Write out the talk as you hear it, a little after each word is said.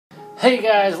Hey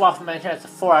guys, welcome to my channel.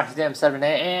 It's 4XDM78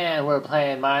 and we're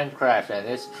playing Minecraft, and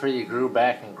this tree grew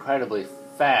back incredibly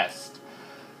fast.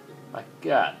 My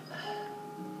god.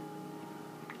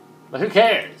 But who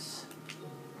cares?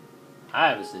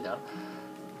 I obviously don't.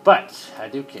 But I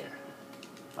do care.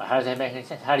 Well, how does that make any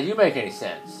sense? How do you make any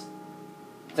sense?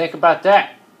 Think about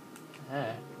that.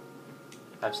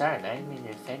 I'm sorry, man. I didn't mean to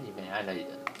offend you, man. I know you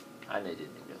didn't. I know you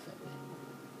didn't mean to offend me.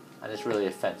 I'm just really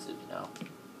offensive, you know.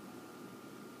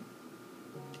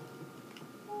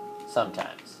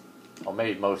 Sometimes. Or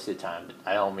maybe most of the time, but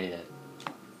I don't mean it.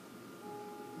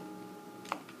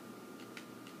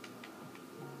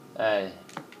 Oh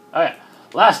yeah,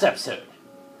 last episode.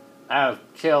 I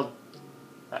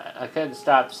couldn't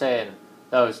stop saying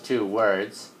those two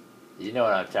words. You know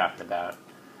what I'm talking about.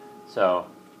 So,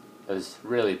 it was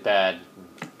really bad.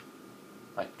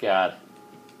 My god.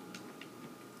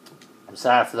 I'm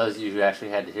sorry for those of you who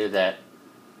actually had to hear that.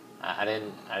 I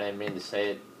didn't mean to say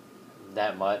it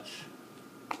that much.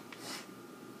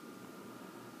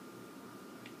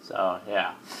 So,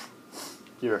 yeah.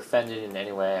 If you're offended in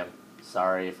any way, I'm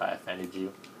sorry if I offended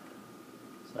you.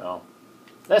 So,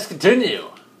 let's continue.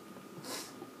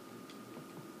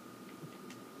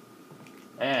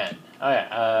 And,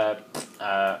 where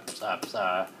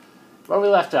we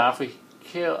left off, we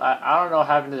killed, I don't know what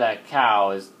happened to that cow.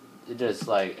 It just,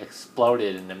 like,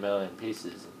 exploded in a million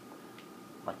pieces.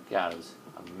 My god, it was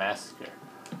a massacre.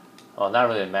 Well, not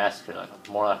really a massacre, like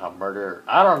more like a murder.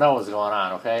 I don't know what's going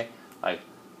on, okay? Like,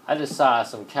 I just saw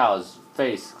some cow's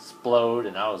face explode,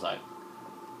 and I was like,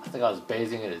 I think I was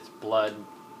bathing in its blood.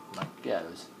 My god,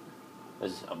 it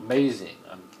was amazing.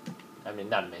 I mean,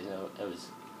 not amazing.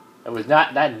 It was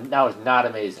not that. That was not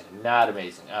amazing. Not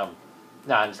amazing. No,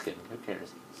 I'm just kidding. Who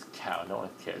cares? It's a cow. No one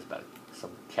cares about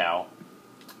some cow.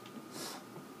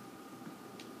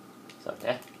 So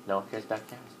yeah, no one cares about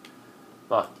cows.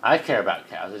 Well, I care about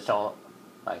cows. I just don't,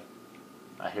 like,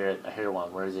 I hear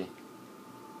one. Where is he?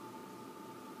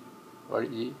 Where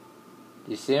do you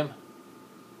see him?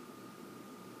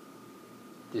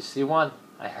 Do you see one?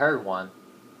 I heard one.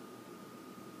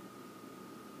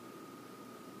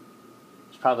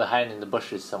 He's probably hiding in the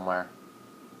bushes somewhere.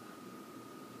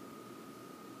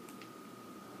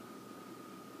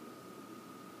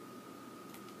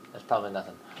 There's probably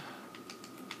nothing.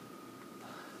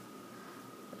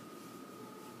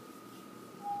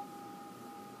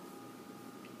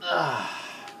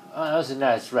 Well, that was a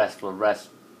nice restful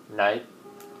night.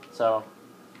 So,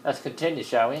 let's continue,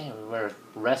 shall we? We're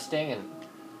resting and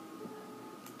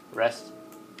rest.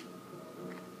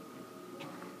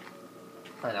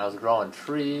 And I was growing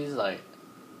trees like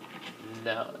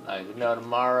no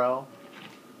tomorrow.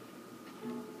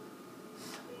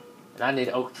 And I need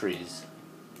oak trees.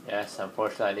 Yes,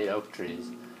 unfortunately, I need oak trees.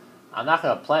 I'm not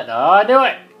gonna plant. Oh, I knew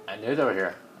it! I knew they were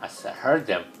here. I heard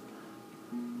them.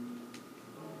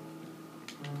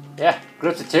 Yeah,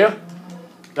 groups of two.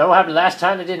 Remember what happened last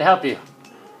time? They didn't help you.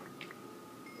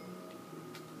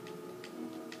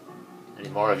 Any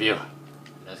more of you?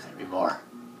 There's gonna be more.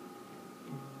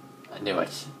 I knew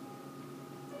it.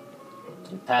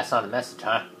 Didn't pass on the message,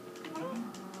 huh?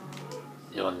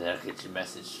 You'll never get your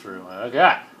message through. Oh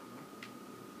god!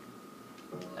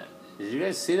 Did you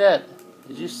guys see that?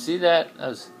 Did you see that?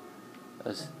 That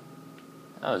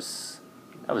was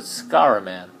Scar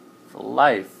Man for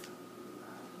life.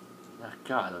 My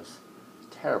god, it was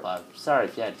terrible. I'm sorry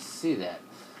if you had to see that.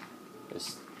 It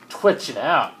was twitching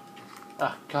out.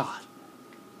 Oh god.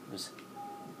 It was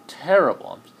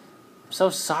terrible. I'm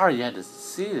so sorry you had to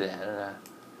see that.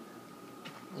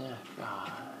 Yeah,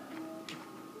 god.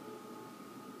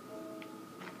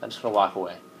 I'm just gonna walk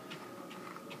away.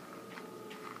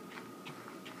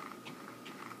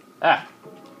 Ah.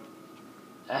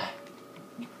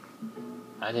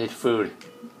 I need food.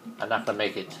 I'm not gonna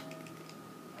make it.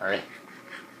 Hurry.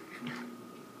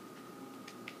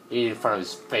 Eat in front of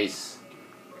his face.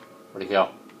 Where'd he go?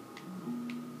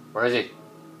 Where is he?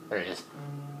 There he is.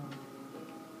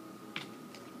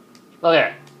 Look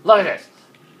here. Look at this.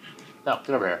 No,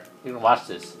 get over here. You're gonna watch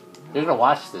this. You're gonna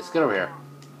watch this. Get over here.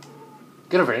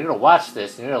 Get over here. You're gonna watch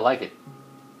this and you're gonna like it.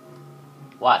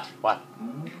 Watch. Watch.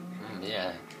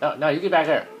 Yeah. No, you get back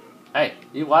here. Hey,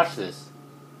 you watch this.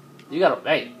 You gotta,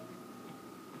 hey.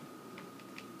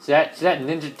 See that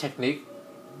ninja technique?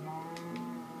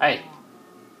 Hey.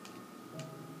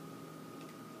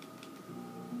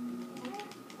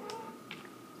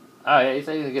 Oh, yeah, you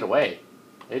thought you were gonna get away,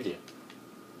 did you?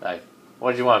 Like,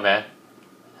 what did you want, man?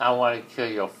 I want to kill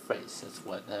your face, that's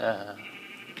what,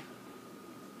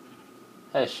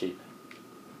 Hey, sheep.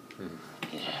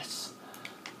 Yes.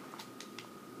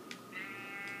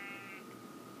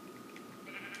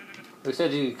 Who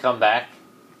said you could come back?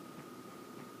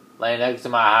 Laying eggs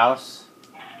in my house?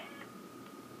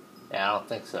 Yeah, I don't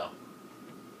think so.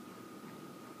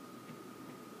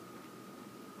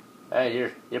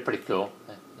 Hey, you're pretty cool.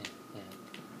 Yeah.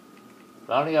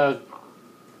 Why don't you go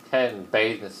ahead and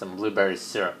bathe in some blueberry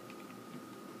syrup?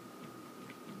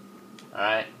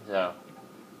 Alright, so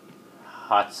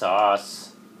hot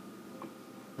sauce.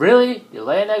 Really? You're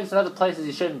laying eggs in other places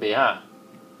you shouldn't be, huh?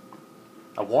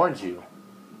 I warned you.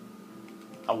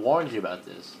 I warned you about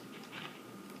this.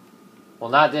 Well,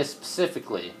 not this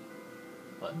specifically,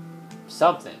 but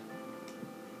something.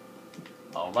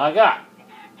 Oh my god.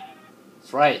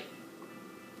 That's right.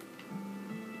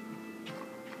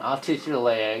 I'll teach you to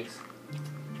lay eggs.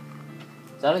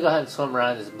 So I'm gonna go ahead and swim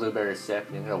around this blueberry syrup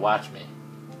and you're gonna watch me.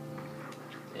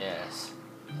 Yes.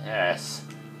 Yes.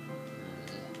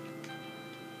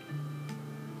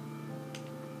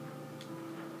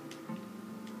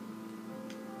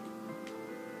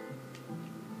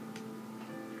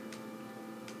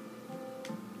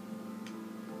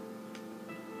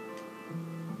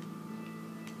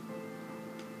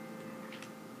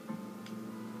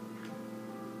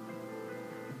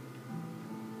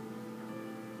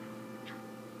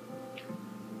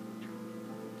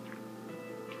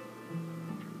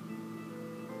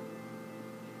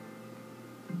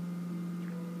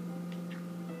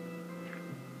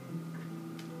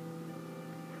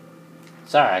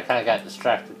 Sorry, I kind of got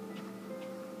distracted.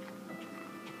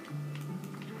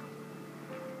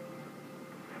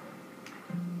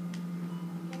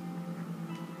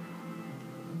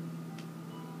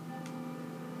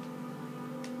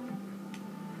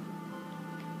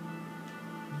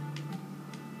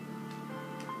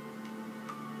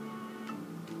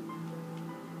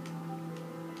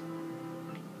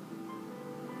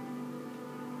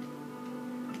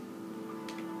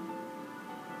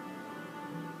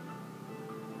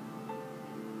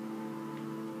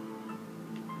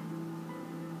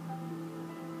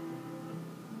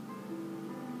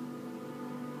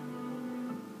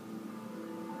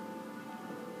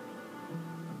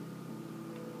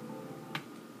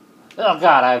 Oh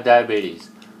god, I have diabetes.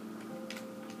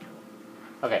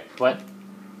 Okay, what?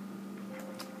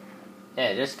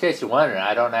 Yeah, just in case you're wondering,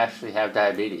 I don't actually have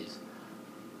diabetes.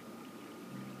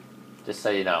 Just so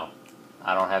you know,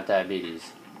 I don't have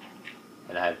diabetes.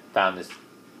 And I found this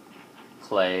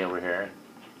clay over here.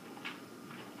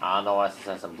 I don't know why this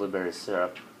has some blueberry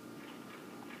syrup.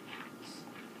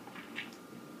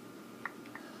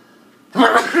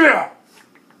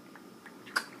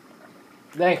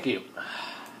 Thank you.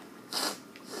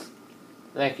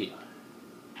 Thank you.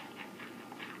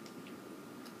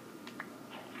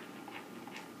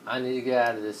 I need to get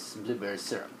out of this blueberry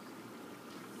syrup.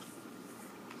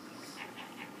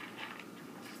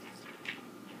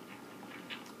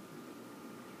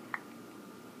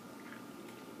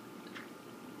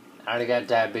 I already got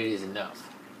diabetes enough.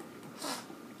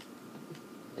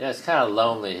 Yeah, it's kind of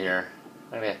lonely here.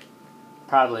 I'm gonna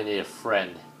probably need a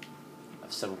friend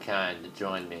of some kind to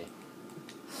join me.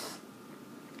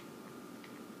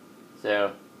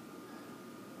 So,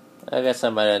 I guess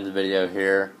I'm going to end the video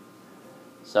here.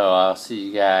 So, I'll see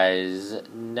you guys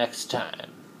next time.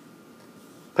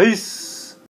 Peace!